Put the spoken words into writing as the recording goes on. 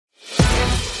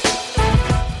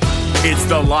It's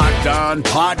the Locked On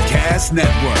Podcast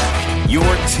Network, your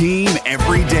team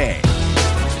every day.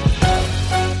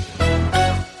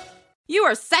 You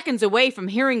are seconds away from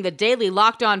hearing the daily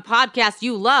Locked On podcast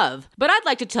you love, but I'd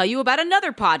like to tell you about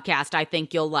another podcast I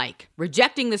think you'll like.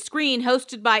 Rejecting the Screen,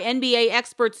 hosted by NBA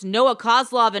experts Noah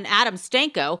Kozlov and Adam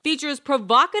Stanko, features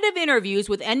provocative interviews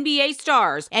with NBA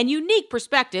stars and unique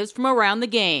perspectives from around the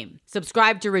game.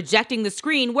 Subscribe to Rejecting the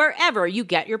Screen wherever you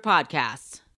get your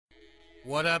podcasts.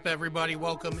 What up, everybody?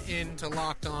 Welcome into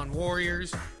Locked On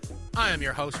Warriors. I am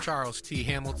your host, Charles T.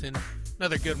 Hamilton.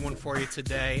 Another good one for you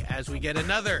today as we get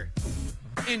another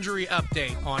injury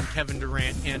update on Kevin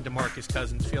Durant and DeMarcus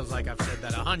Cousins. Feels like I've said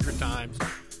that 100 times,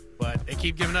 but they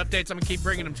keep giving updates. I'm going to keep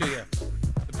bringing them to you.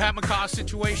 The Pat McCaw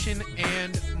situation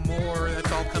and more.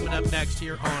 That's all coming up next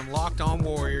here on Locked On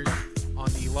Warriors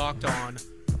on the Locked On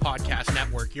Podcast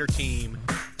Network, your team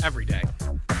every day.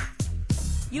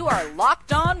 You are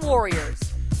Locked On Warriors,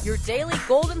 your daily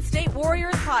Golden State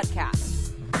Warriors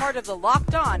podcast. Part of the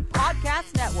Locked On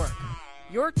Podcast Network,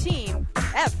 your team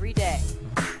every day.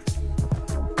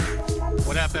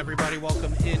 What up, everybody?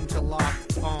 Welcome into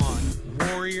Locked On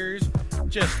Warriors.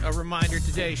 Just a reminder,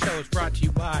 today's show is brought to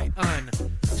you by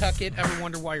Untuck It. Ever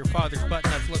wonder why your father's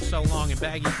button-ups look so long and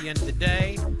baggy at the end of the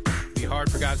day? It'd be hard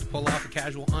for guys to pull off a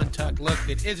casual untucked look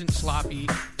that isn't sloppy.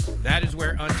 That is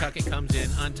where Untuck It comes in.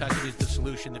 Untuck It is the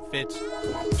solution that fits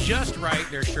just right.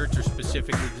 Their shirts are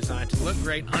specifically designed to look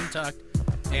great, untucked,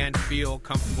 and feel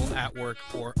comfortable at work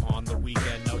or on the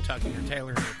weekend. No tucking or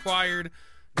tailoring required.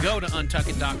 Go to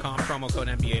untuckit.com, promo code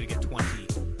NBA to get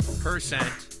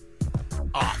 20%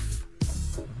 off.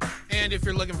 And if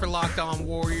you're looking for Locked On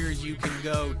Warriors, you can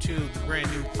go to the brand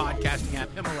new podcasting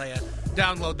app, Himalaya.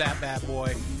 Download that bad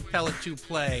boy. Tell it to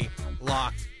play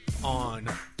Locked On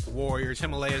Warriors.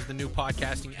 Himalaya is the new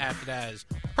podcasting app that has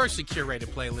personally curated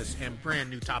playlists and brand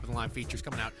new top-of-the-line features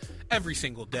coming out every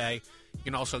single day. You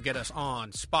can also get us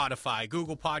on Spotify,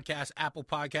 Google Podcasts, Apple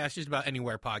Podcasts, just about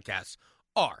anywhere podcasts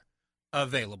are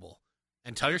available.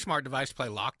 And tell your smart device to play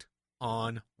Locked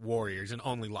On Warriors and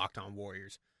only Locked On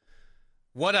Warriors.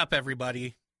 What up,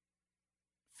 everybody?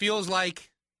 Feels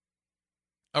like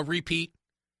a repeat.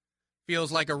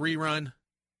 Feels like a rerun.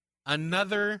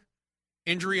 Another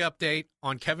injury update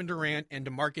on Kevin Durant and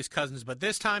DeMarcus Cousins, but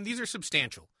this time these are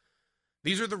substantial.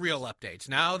 These are the real updates.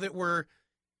 Now that we're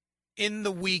in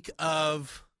the week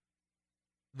of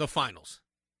the finals,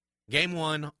 Game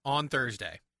 1 on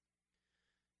Thursday.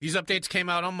 These updates came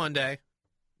out on Monday,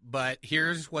 but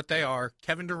here's what they are.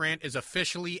 Kevin Durant is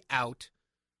officially out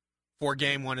for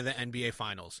Game 1 of the NBA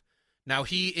Finals. Now,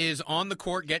 he is on the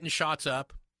court getting shots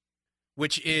up,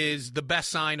 which is the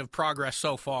best sign of progress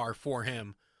so far for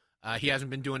him. He hasn't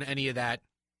been doing any of that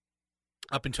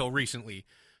up until recently.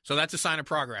 So that's a sign of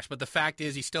progress. But the fact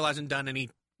is he still hasn't done any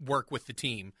work with the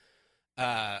team,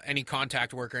 any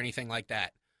contact work or anything like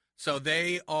that. So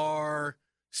they are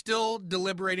still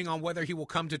deliberating on whether he will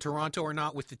come to Toronto or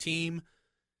not with the team.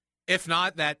 If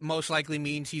not, that most likely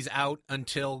means he's out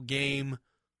until Game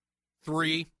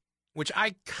 3, which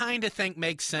I kind of think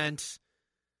makes sense.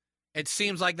 It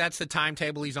seems like that's the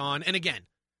timetable he's on. And again,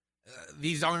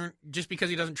 these aren't, just because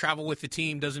he doesn't travel with the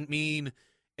team doesn't mean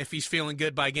if he's feeling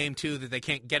good by Game 2 that they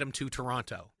can't get him to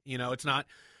Toronto. You know, it's not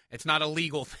a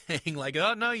legal thing like,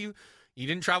 oh, no, you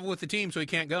didn't travel with the team, so he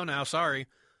can't go now. Sorry.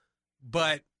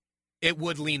 But it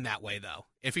would lean that way, though.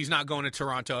 If he's not going to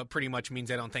Toronto, it pretty much means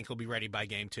they don't think he'll be ready by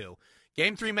Game 2.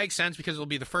 Game 3 makes sense because it'll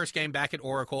be the first game back at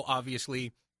Oracle,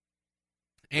 obviously.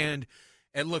 And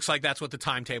it looks like that's what the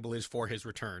timetable is for his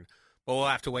return. But we'll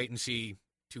have to wait and see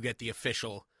to get the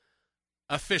official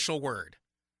word.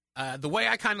 The way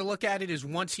I kind of look at it is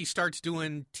once he starts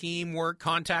doing teamwork,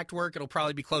 contact work, it'll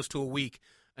probably be close to a week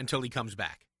until he comes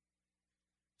back.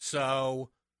 So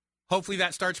hopefully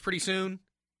that starts pretty soon.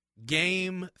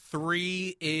 Game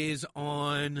 3 is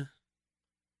on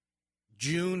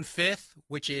June 5th,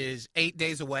 which is 8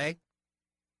 days away.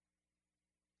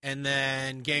 And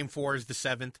then Game 4 is the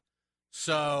 7th.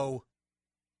 So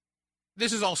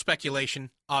this is all speculation,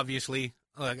 obviously.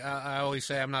 Like I always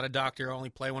say, I'm not a doctor. I only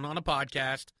play one on a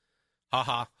podcast.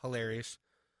 Haha, hilarious.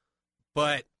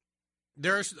 But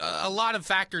there's a lot of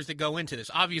factors that go into this.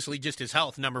 Obviously, just his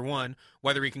health, number one,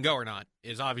 whether he can go or not,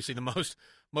 is obviously the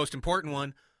most important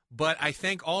one. But I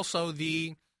think also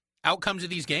the outcomes of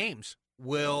these games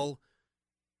will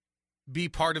be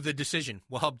part of the decision,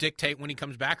 will help dictate when he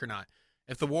comes back or not.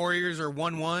 If the Warriors are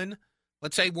 1-1,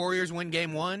 let's say Warriors win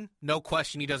Game 1, no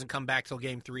question he doesn't come back till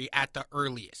Game 3 at the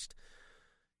earliest.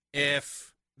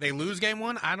 If they lose Game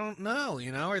 1, I don't know,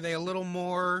 are they a little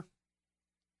more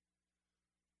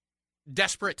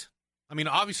desperate? I mean,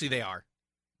 obviously they are.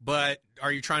 but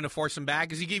are you trying to force him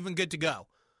back? Is he even good to go?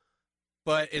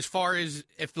 But as far as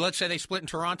if, let's say they split in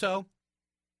Toronto,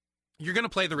 you're going to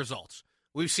play the results.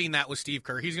 We've seen that with Steve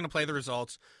Kerr. He's going to play the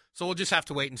results. So we'll just have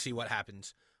to wait and see what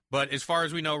happens. But as far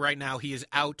as we know right now, he is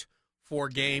out for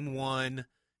game 1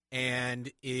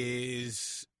 and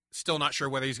is still not sure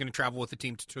whether he's going to travel with the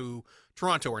team to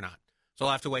Toronto or not. So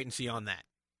I'll have to wait and see on that.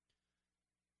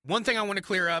 One thing I want to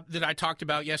clear up that I talked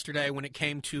about yesterday when it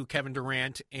came to Kevin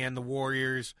Durant and the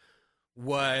Warriors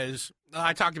was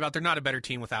I talked about they're not a better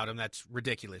team without him. That's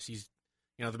ridiculous. He's,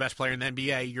 the best player in the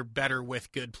NBA. You're better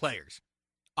with good players.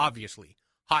 Obviously.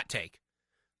 Hot take.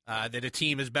 That a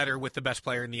team is better with the best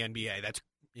player in the NBA. That's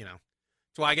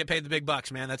why I get paid the big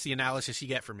bucks, man. That's the analysis you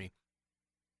get from me.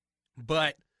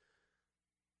 But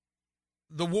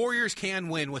the Warriors can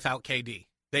win without KD.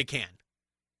 They can.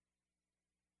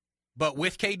 But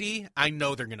with KD, I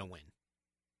know they're going to win.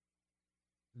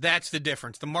 That's the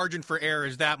difference. The margin for error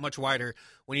is that much wider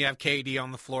when you have KD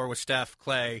on the floor with Steph,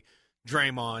 Clay,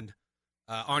 Draymond,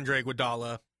 Andre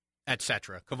Iguodala,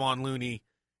 etc., Kevon Looney,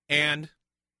 and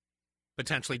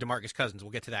potentially DeMarcus Cousins.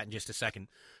 We'll get to that in just a second.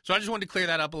 So I just wanted to clear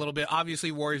that up a little bit.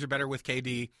 Obviously, Warriors are better with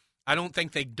KD. I don't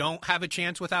think they don't have a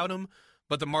chance without him,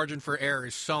 but the margin for error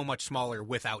is so much smaller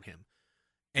without him.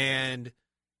 And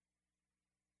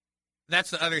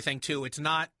that's the other thing, too. It's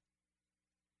not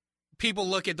people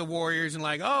look at the Warriors and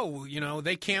like, oh,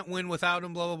 they can't win without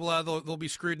him, blah, blah, blah. They'll be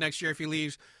screwed next year if he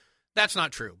leaves. That's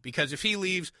not true, because if he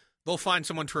leaves, they'll find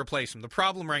someone to replace him. The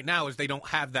problem right now is they don't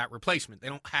have that replacement. They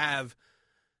don't have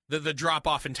the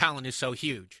drop-off in talent is so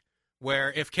huge,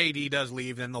 where if KD does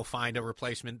leave, then they'll find a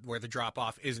replacement where the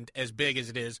drop-off isn't as big as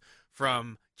it is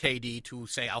from KD to,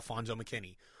 say, Alfonso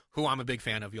McKinney, who I'm a big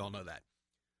fan of. You all know that.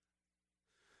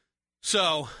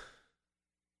 So,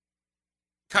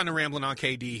 kind of rambling on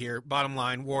KD here. Bottom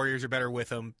line, Warriors are better with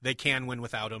him. They can win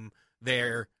without him.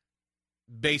 They're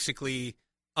basically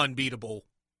unbeatable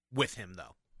with him,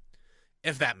 though,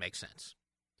 if that makes sense.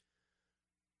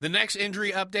 The next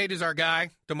injury update is our guy,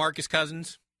 DeMarcus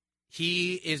Cousins.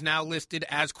 He is now listed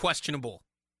as questionable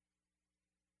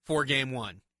for game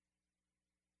 1.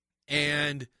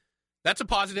 And that's a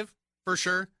positive for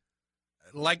sure.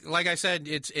 Like I said,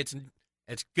 it's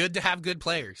good to have good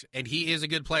players, and he is a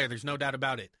good player. There's no doubt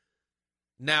about it.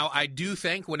 Now, I do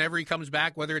think whenever he comes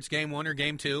back, whether it's game 1 or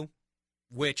game 2,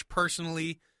 which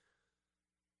personally,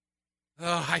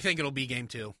 I think it'll be game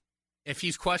 2. If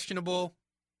he's questionable,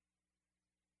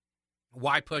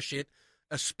 why push it,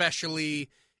 especially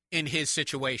in his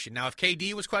situation? Now, if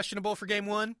KD was questionable for game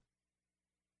 1,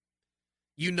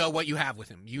 you know what you have with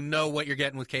him. You know what you're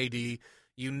getting with KD.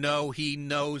 You know he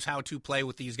knows how to play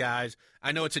with these guys.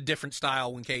 I know it's a different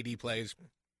style when KD plays,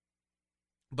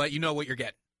 but you know what you're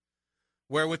getting.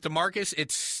 Where with DeMarcus,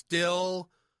 it's still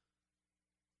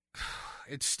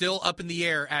up in the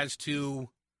air as to,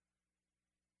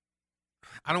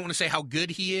 I don't want to say how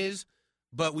good he is,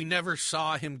 but we never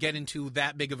saw him get into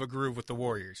that big of a groove with the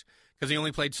Warriors because he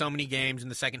only played so many games in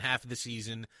the second half of the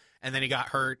season, and then he got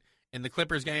hurt. In the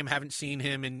Clippers game, haven't seen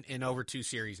him in over 2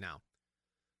 series now.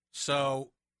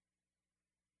 So,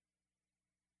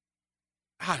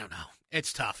 I don't know.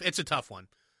 It's tough. It's a tough one.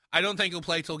 I don't think he'll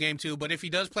play till game 2, but if he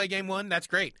does play game 1, that's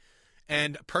great.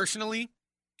 And personally,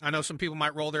 I know some people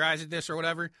might roll their eyes at this or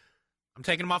whatever. I'm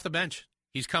taking him off the bench.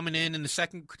 He's coming in the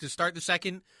second to start the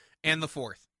second and the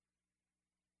fourth.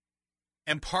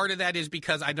 And part of that is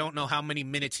because I don't know how many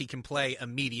minutes he can play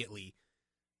immediately,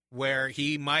 where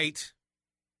he might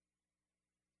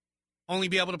only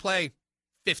be able to play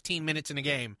 15 minutes in a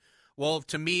game. Well,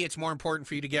 to me, it's more important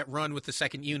for you to get run with the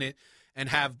second unit and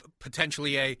have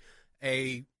potentially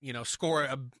a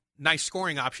nice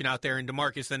scoring option out there in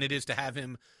DeMarcus than it is to have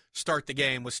him start the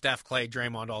game with Steph, Clay,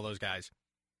 Draymond, all those guys.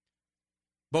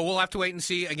 But we'll have to wait and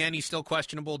see. Again, he's still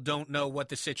questionable. Don't know what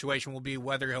the situation will be,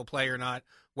 whether he'll play or not,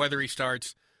 whether he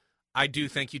starts. I do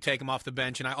think you take him off the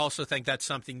bench, and I also think that's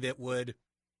something that would,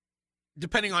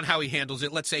 depending on how he handles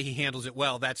it, let's say he handles it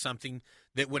well, that's something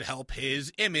that would help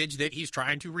his image that he's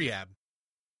trying to rehab.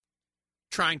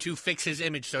 Trying to fix his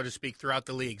image, so to speak, throughout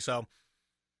the league. So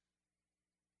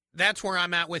that's where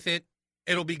I'm at with it.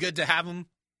 It'll be good to have him.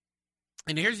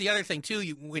 And here's the other thing, too,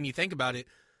 when you think about it.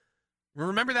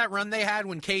 Remember that run they had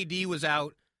when KD was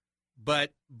out,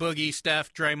 but Boogie,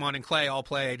 Steph, Draymond, and Clay all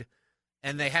played,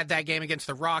 and they had that game against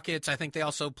the Rockets. I think they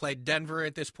also played Denver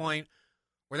at this point,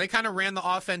 where they kind of ran the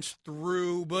offense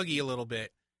through Boogie a little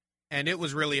bit, and it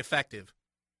was really effective.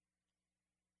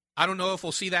 I don't know if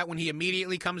we'll see that when he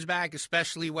immediately comes back,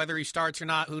 especially whether he starts or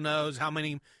not. Who knows how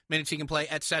many minutes he can play,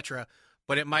 etc.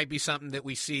 But it might be something that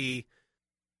we see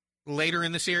later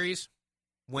in the series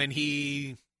when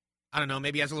he, I don't know,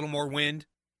 maybe has a little more wind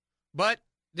But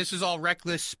this is all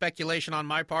reckless speculation on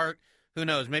my part. Who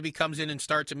knows? Maybe he comes in and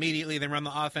starts immediately, then run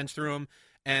the offense through him,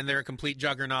 and they're a complete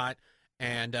juggernaut,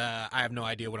 and I have no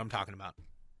idea what I'm talking about.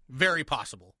 Very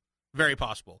possible. Very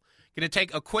possible. Going to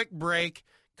take a quick break,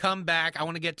 come back. I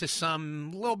want to get to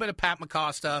some little bit of Pat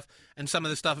McCaw stuff and some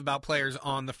of the stuff about players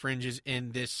on the fringes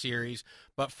in this series.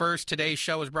 But first, today's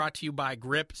show is brought to you by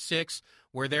Grip 6,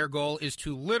 where their goal is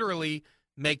to literally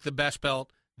make the best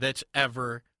belt that's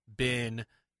ever been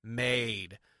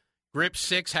made. Grip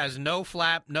 6 has no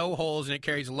flap, no holes, and it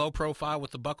carries a low profile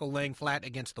with the buckle laying flat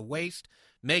against the waist,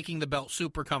 making the belt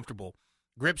super comfortable.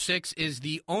 Grip 6 is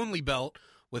the only belt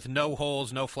with no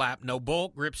holes, no flap, no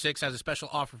bolt. Grip 6 has a special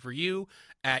offer for you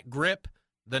at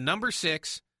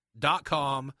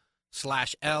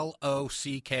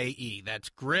grip6.com/LOCKE. That's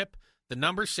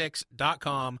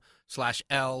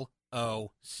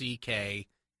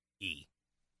grip6.com/LOCKE.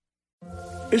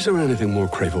 Is there anything more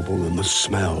craveable than the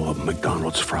smell of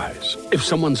McDonald's fries? If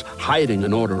someone's hiding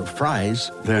an order of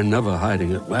fries, they're never hiding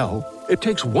it well. It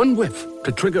takes one whiff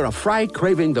to trigger a fry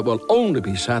craving that will only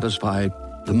be satisfied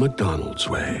the McDonald's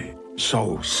way.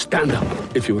 So stand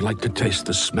up if you would like to taste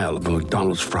the smell of a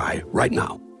McDonald's fry right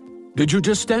now. Did you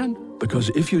just stand? Because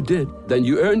if you did, then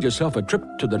you earned yourself a trip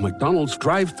to the McDonald's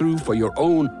drive-thru for your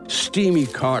own steamy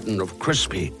carton of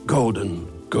crispy, golden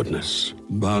goodness.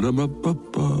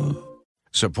 Ba-da-ba-ba-ba.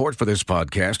 Support for this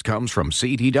podcast comes from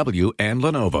CDW and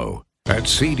Lenovo. At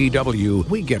CDW,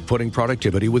 we get putting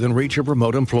productivity within reach of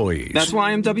remote employees. That's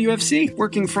why I'm WFC,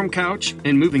 working from couch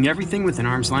and moving everything within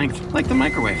arm's length, like the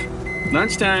microwave.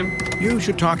 Lunchtime. You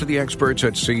should talk to the experts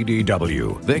at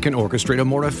CDW. They can orchestrate a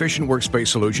more efficient workspace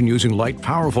solution using light,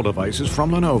 powerful devices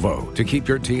from Lenovo to keep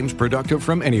your teams productive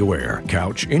from anywhere,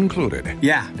 couch included.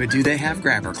 Yeah, but do they have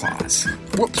grabber claws?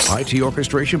 Whoops. IT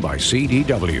orchestration by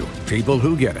CDW. People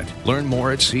who get it. Learn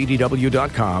more at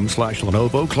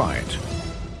cdw.com/Lenovo Client.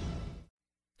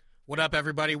 What up,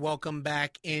 everybody? Welcome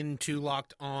back into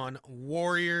Locked On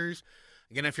Warriors.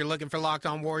 Again, if you're looking for Locked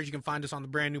On Warriors, you can find us on the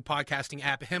brand new podcasting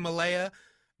app, Himalaya.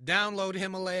 Download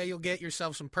Himalaya. You'll get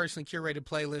yourself some personally curated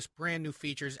playlists, brand new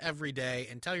features every day,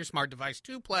 and tell your smart device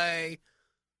to play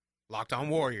Locked On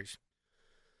Warriors.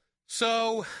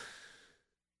 So,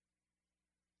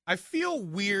 I feel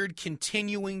weird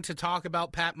continuing to talk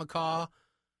about Pat McCaw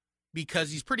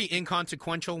because he's pretty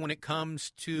inconsequential when it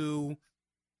comes to,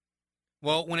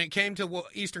 well, when it came to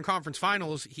Eastern Conference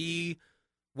Finals, he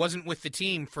wasn't with the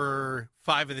team for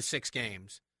 5 of the 6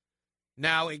 games.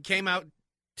 Now, it came out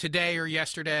today or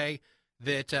yesterday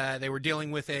that they were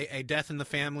dealing with a death in the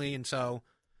family, and so,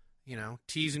 you know,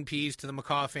 T's and P's to the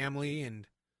McCaw family, and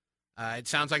it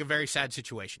sounds like a very sad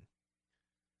situation.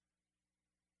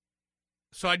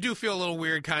 So I do feel a little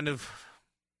weird kind of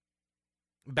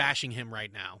bashing him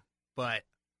right now, but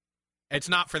it's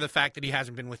not for the fact that he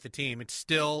hasn't been with the team. It's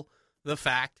still the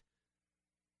fact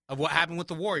of what happened with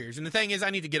the Warriors. And the thing is, I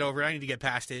need to get over it. I need to get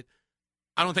past it.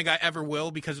 I don't think I ever will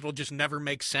because it'll just never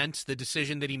make sense, the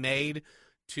decision that he made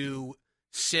to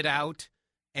sit out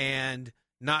and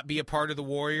not be a part of the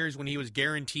Warriors when he was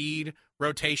guaranteed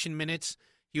rotation minutes.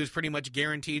 He was pretty much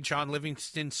guaranteed Sean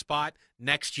Livingston's spot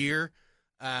next year.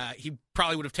 He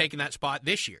probably would have taken that spot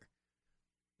this year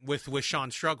with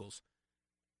Sean's struggles.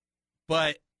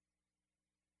 But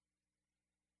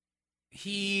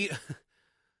he...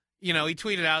 You know, he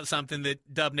tweeted out something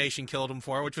that Dub Nation killed him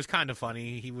for, which was kind of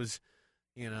funny. He was,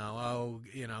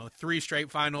 3 straight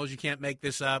finals. You can't make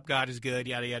this up. God is good,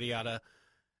 yada, yada, yada.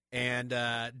 And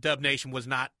Dub Nation was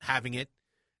not having it.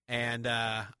 And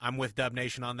I'm with Dub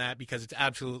Nation on that because it's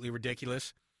absolutely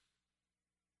ridiculous.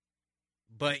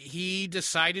 But he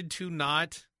decided to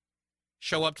not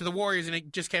show up to the Warriors. And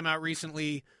it just came out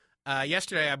recently,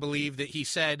 yesterday, I believe, that he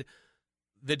said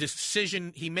the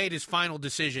decision, he made his final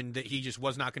decision that he just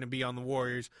was not going to be on the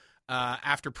Warriors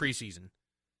after preseason.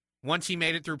 Once he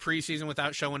made it through preseason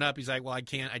without showing up, he's like, well, I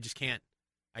can't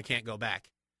go back.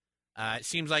 It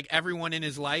seems like everyone in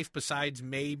his life besides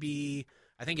maybe,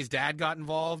 I think his dad got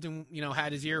involved and,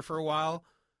 had his ear for a while.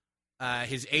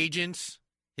 His agents,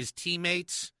 his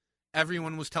teammates,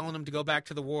 everyone was telling him to go back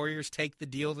to the Warriors, take the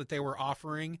deal that they were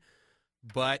offering,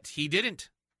 but he didn't.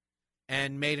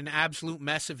 And made an absolute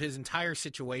mess of his entire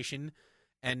situation,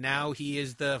 and now he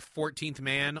is the 14th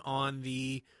man on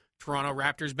the Toronto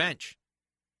Raptors bench.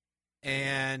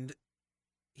 And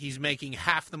he's making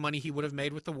half the money he would have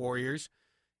made with the Warriors,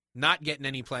 not getting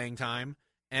any playing time,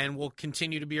 and will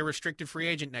continue to be a restricted free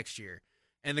agent next year.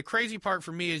 And the crazy part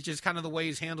for me is just kind of the way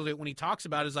he's handled it when he talks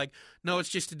about it is like, no, it's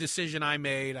just a decision I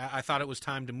made. I thought it was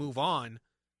time to move on.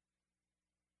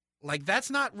 Like, that's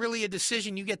not really a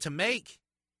decision you get to make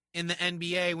in the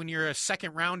NBA when you're a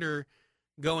second rounder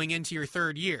going into your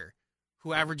 3rd year.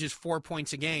 who averages 4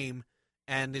 points a game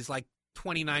and is like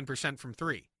 29% from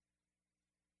three.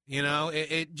 You know,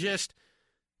 it just...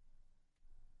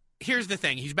 Here's the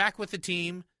thing. He's back with the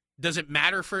team. Does it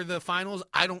matter for the finals?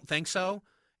 I don't think so.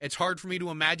 It's hard for me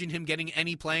to imagine him getting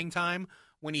any playing time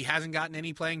when he hasn't gotten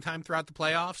any playing time throughout the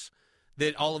playoffs,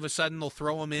 that all of a sudden they'll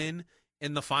throw him in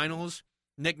the finals.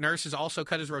 Nick Nurse has also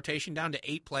cut his rotation down to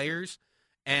 8 players,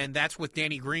 and that's with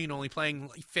Danny Green only playing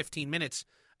like 15 minutes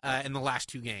in the last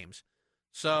 2 games.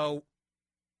 So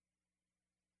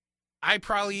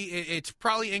it's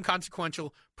probably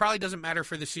inconsequential, probably doesn't matter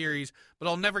for the series, but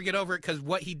I'll never get over it because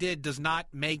what he did does not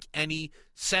make any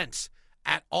sense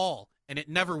at all, and it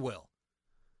never will.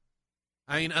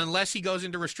 I mean, unless he goes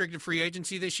into restricted free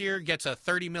agency this year, gets a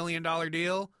 $30 million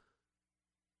deal,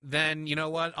 then you know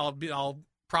what? I'll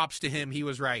props to him. He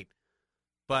was right.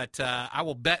 But I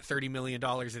will bet $30 million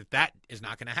that is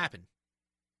not going to happen.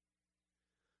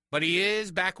 But he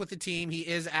is back with the team. He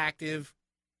is active.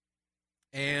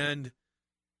 And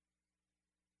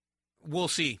we'll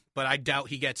see. But I doubt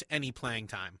he gets any playing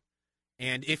time.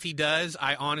 And if he does,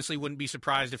 I honestly wouldn't be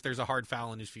surprised if there's a hard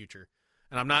foul in his future.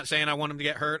 And I'm not saying I want him to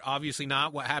get hurt. Obviously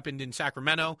not. What happened in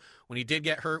Sacramento when he did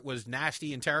get hurt was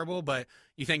nasty and terrible. But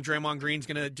you think Draymond Green's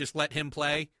going to just let him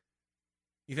play?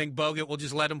 You think Bogut will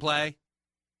just let him play?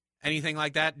 Anything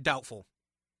like that? Doubtful.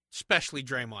 Especially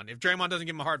Draymond. If Draymond doesn't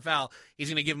give him a hard foul, he's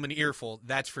going to give him an earful.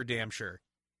 That's for damn sure.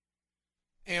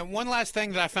 And one last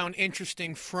thing that I found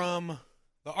interesting from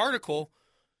the article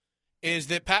is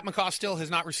that Pat McCaw still has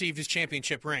not received his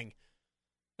championship ring.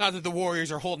 Not that the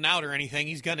Warriors are holding out or anything.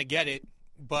 He's going to get it.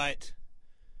 But,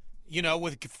 you know,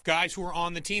 with guys who were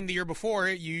on the team the year before,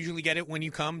 you usually get it when you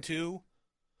come to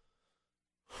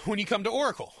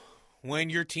Oracle, when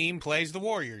your team plays the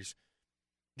Warriors.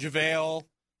 JaVale,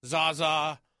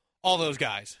 Zaza, all those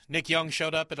guys. Nick Young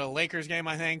showed up at a Lakers game,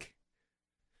 I think.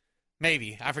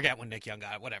 Maybe. I forget when Nick Young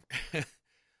got it. Whatever.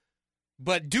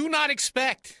 But do not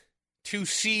expect to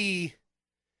see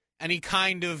any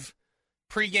kind of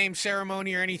pregame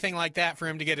ceremony or anything like that for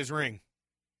him to get his ring.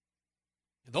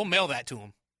 They'll mail that to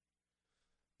him.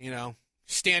 You know,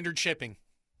 standard shipping.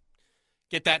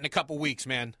 Get that in a couple weeks,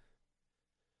 man.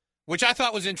 Which I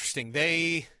thought was interesting.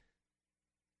 They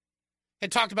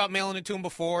had talked about mailing it to him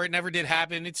before. It never did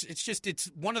happen.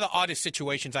 It's one of the oddest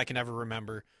situations I can ever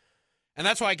remember. And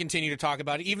that's why I continue to talk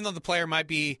about it. Even though the player might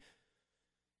be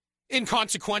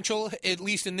inconsequential, at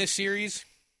least in this series,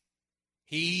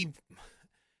 he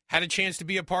had a chance to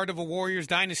be a part of a Warriors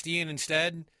dynasty and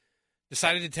instead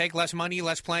decided to take less money,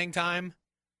 less playing time.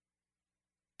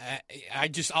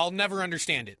 I'll never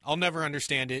understand it. I'll never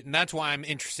understand it. And that's why I'm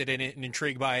interested in it and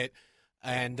intrigued by it.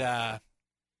 And, I'll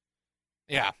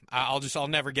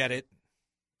never get it.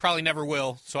 Probably never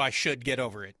will, so I should get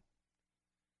over it.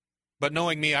 But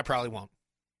knowing me, I probably won't.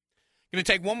 Going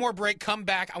to take one more break, come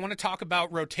back. I want to talk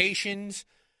about rotations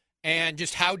and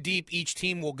just how deep each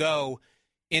team will go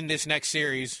in this next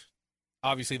series.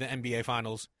 Obviously, the NBA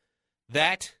Finals.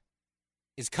 That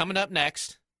is coming up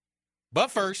next. But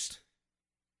first,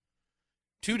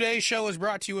 today's show is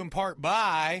brought to you in part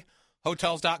by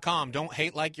Hotels.com. Don't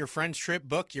hate like your friend's trip.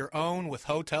 Book your own with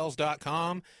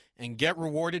Hotels.com and get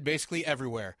rewarded basically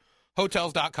everywhere.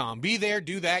 Hotels.com. Be there,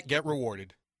 do that, get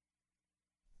rewarded.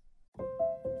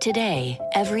 Today,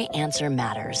 every answer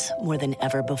matters more than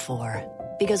ever before.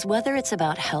 Because whether it's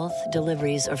about health,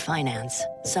 deliveries, or finance,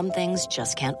 some things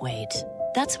just can't wait.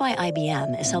 That's why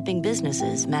IBM is helping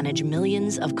businesses manage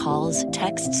millions of calls,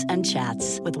 texts, and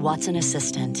chats with Watson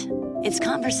Assistant. It's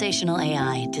conversational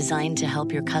AI designed to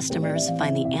help your customers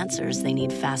find the answers they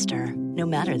need faster, no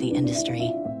matter the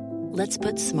industry. Let's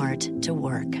put smart to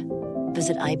work.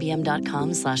 Visit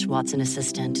IBM.com/Watson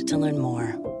Assistant to learn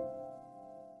more.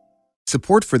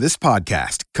 Support for this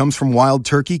podcast comes from Wild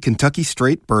Turkey Kentucky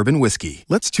Straight Bourbon Whiskey.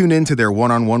 Let's tune in to their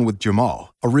one-on-one with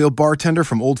Jamal, a real bartender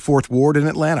from Old Fourth Ward in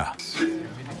Atlanta.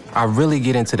 I really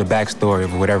get into the backstory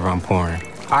of whatever I'm pouring,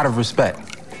 out of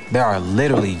respect. There are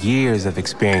literally years of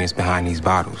experience behind these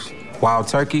bottles. Wild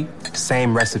Turkey,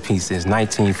 same recipe since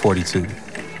 1942.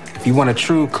 If you want a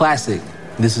true classic,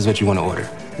 this is what you want to order.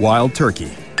 Wild Turkey.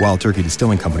 Wild Turkey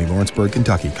Distilling Company, Lawrenceburg,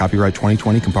 Kentucky. Copyright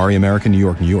 2020, Campari America, New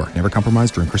York, New York. Never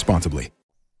compromise, drink responsibly.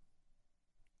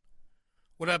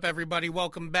 What up, everybody?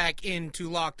 Welcome back into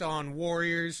Locked On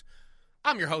Warriors.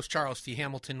 I'm your host, Charles T.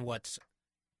 Hamilton. What's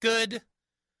good?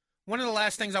 One of the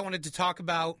last things I wanted to talk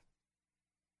about,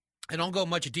 and I'll go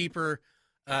much deeper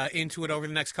into it over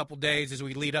the next couple days as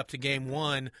we lead up to Game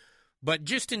 1, but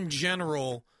just in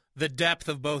general, the depth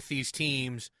of both these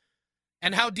teams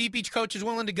and how deep each coach is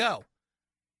willing to go.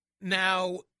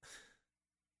 Now,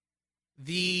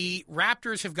 the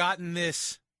Raptors have gotten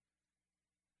this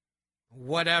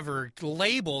whatever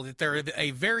label that they're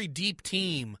a very deep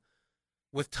team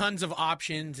with tons of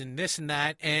options and this and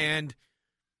that. And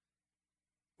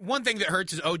one thing that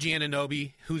hurts is OG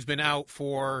Anunoby, who's been out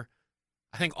for,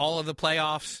 I think, all of the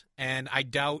playoffs. And I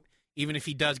doubt, even if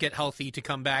he does get healthy to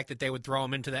come back, that they would throw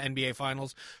him into the NBA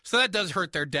Finals. So that does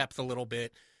hurt their depth a little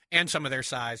bit and some of their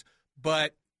size.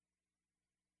 But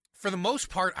for the most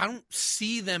part, I don't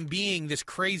see them being this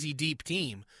crazy deep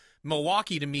team.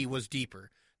 Milwaukee, to me, was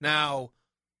deeper. Now,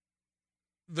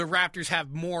 the Raptors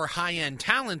have more high-end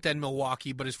talent than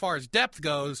Milwaukee, but as far as depth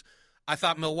goes, I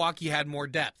thought Milwaukee had more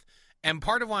depth. And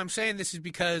part of why I'm saying this is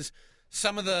because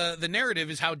some of the narrative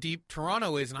is how deep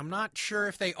Toronto is, and I'm not sure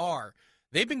if they are.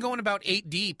 They've been going about 8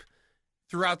 deep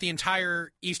throughout the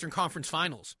entire Eastern Conference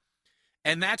Finals.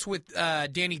 And that's with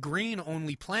Danny Green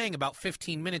only playing about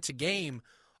 15 minutes a game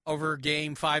over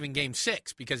Game 5 and Game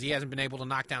 6 because he hasn't been able to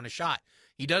knock down a shot.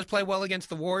 He does play well against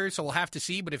the Warriors, so we'll have to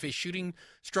see. But if his shooting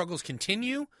struggles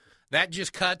continue, that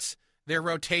just cuts their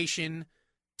rotation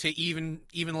to even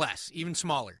less, even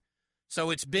smaller.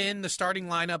 So it's been the starting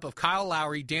lineup of Kyle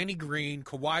Lowry, Danny Green,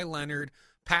 Kawhi Leonard,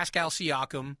 Pascal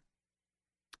Siakam,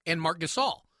 and Marc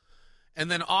Gasol. And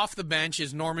then off the bench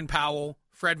is Norman Powell,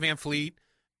 Fred VanVleet,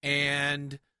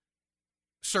 and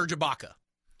Serge Ibaka.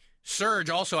 Serge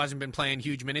also hasn't been playing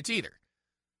huge minutes either.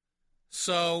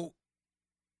 So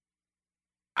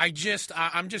I'm just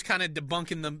kind of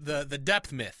debunking the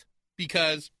depth myth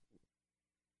because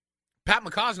Pat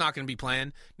McCaw's not going to be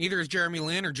playing. Neither is Jeremy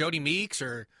Lin or Jody Meeks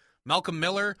or Malcolm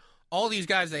Miller. All these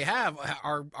guys they have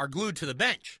are glued to the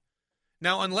bench.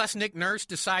 Now, unless Nick Nurse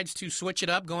decides to switch it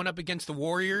up going up against the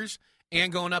Warriors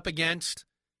and going up against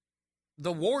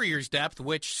the Warriors' depth,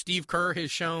 which Steve Kerr has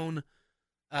shown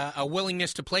a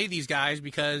willingness to play these guys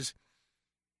because,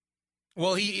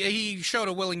 well, he showed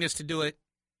a willingness to do it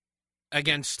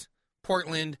against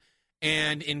Portland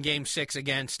and in Game 6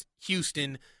 against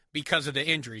Houston because of the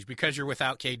injuries, because you're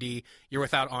without KD, you're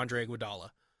without Andre Iguodala.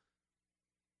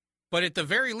 But at the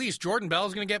very least, Jordan Bell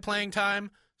is going to get playing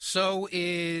time. So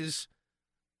is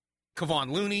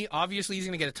Kevon Looney. Obviously, he's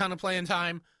going to get a ton of playing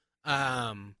time.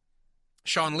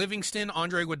 Sean Livingston,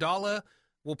 Andre Iguodala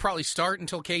will probably start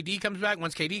until KD comes back.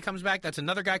 Once KD comes back, that's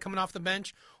another guy coming off the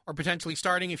bench or potentially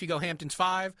starting if you go Hampton's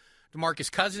 5.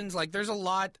 DeMarcus Cousins. Like, there's a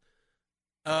lot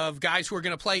of guys who are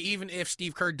going to play even if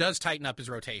Steve Kerr does tighten up his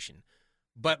rotation.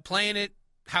 But playing it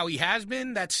how he has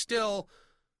been, that's still,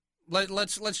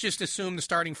 let's just assume the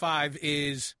starting 5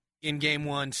 is in Game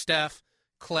 1, Steph,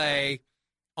 Clay,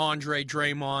 Andre,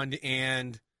 Draymond,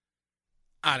 and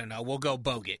I don't know, we'll go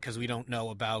Bogut because we don't know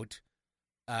about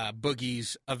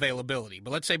Boogie's availability.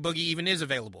 But let's say Boogie even is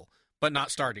available, but not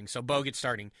starting. So Bogut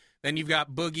starting. Then you've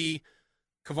got Boogie,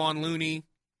 Kevon Looney,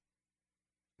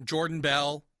 Jordan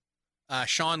Bell,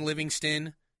 Sean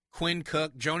Livingston, Quinn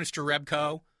Cook, Jonas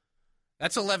Jerebko.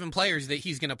 That's 11 players that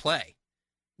he's going to play.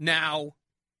 Now,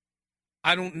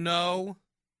 I don't know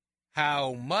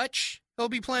how much he'll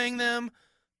be playing them.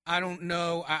 I don't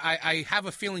know. I have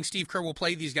a feeling Steve Kerr will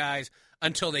play these guys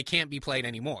until they can't be played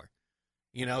anymore.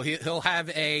 You know, he'll have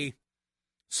a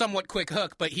somewhat quick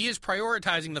hook, but he is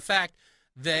prioritizing the fact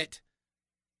that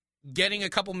getting a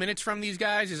couple minutes from these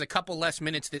guys is a couple less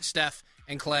minutes that Steph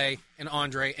and Clay and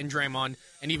Andre and Draymond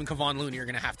and even Kevon Looney are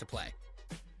going to have to play.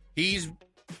 He's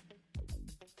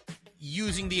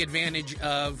using the advantage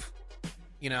of,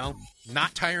 you know,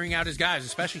 not tiring out his guys,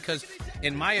 especially because,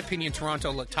 in my opinion,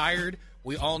 Toronto looked tired.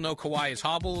 We all know Kawhi is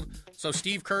hobbled, so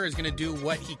Steve Kerr is going to do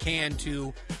what he can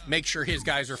to make sure his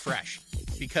guys are fresh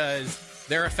because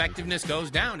their effectiveness goes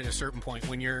down at a certain point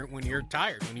when you're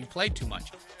tired, when you've played too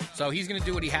much. So he's going to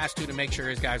do what he has to make sure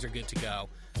his guys are good to go,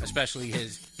 especially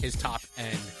his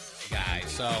top-end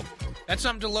guys. So that's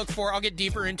something to look for. I'll get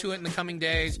deeper into it in the coming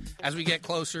days as we get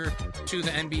closer to the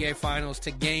NBA Finals,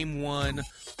 to Game 1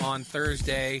 on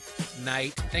Thursday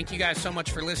night. Thank you guys so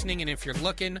much for listening, and if you're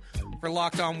looking for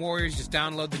Locked On Warriors, just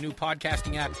download the new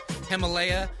podcasting app,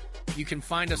 Himalaya. You can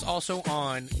find us also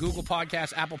on Google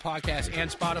Podcasts, Apple Podcasts, and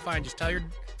Spotify, and just tell your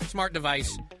smart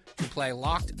device to play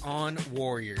Locked On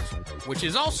Warriors, which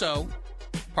is also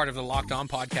part of the Locked On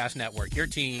Podcast Network, your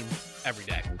team every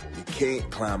day. You can't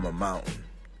climb a mountain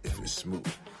if it's smooth,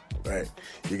 right?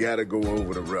 You got to go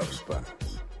over the rough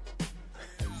spots.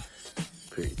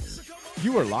 Peace.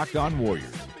 You are Locked On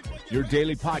Warriors, your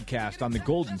daily podcast on the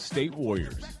Golden State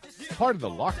Warriors. Part of the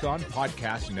Locked On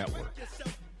Podcast Network,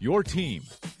 your team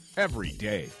every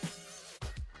day.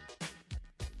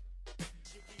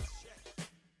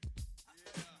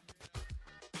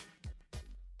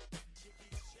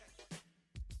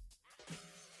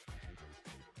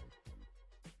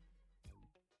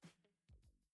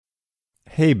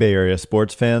 Hey Bay Area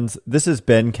sports fans, this is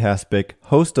Ben Kaspick,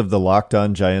 host of the Locked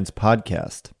On Giants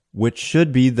podcast, which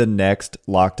should be the next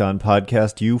Locked On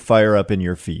podcast you fire up in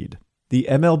your feed. The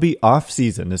MLB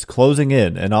offseason is closing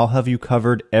in, and I'll have you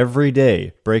covered every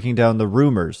day, breaking down the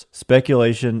rumors,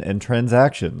 speculation, and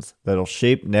transactions that'll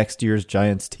shape next year's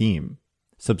Giants team.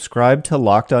 Subscribe to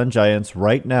Locked On Giants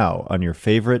right now on your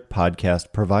favorite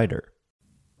podcast provider.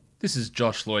 This is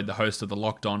Josh Lloyd, the host of the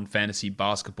Locked On Fantasy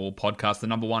Basketball Podcast, the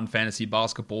number one fantasy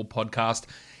basketball podcast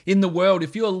in the world.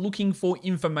 If you're looking for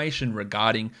information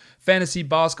regarding fantasy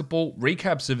basketball,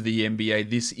 recaps of the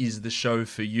NBA, this is the show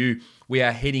for you. We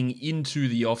are heading into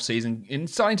the offseason and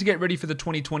starting to get ready for the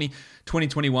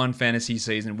 2020-2021 fantasy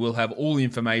season. We'll have all the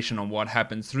information on what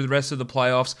happens through the rest of the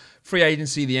playoffs, free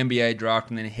agency, the NBA draft,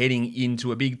 and then heading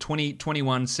into a big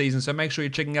 2021 season. So make sure you're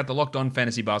checking out the Locked On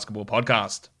Fantasy Basketball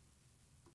Podcast.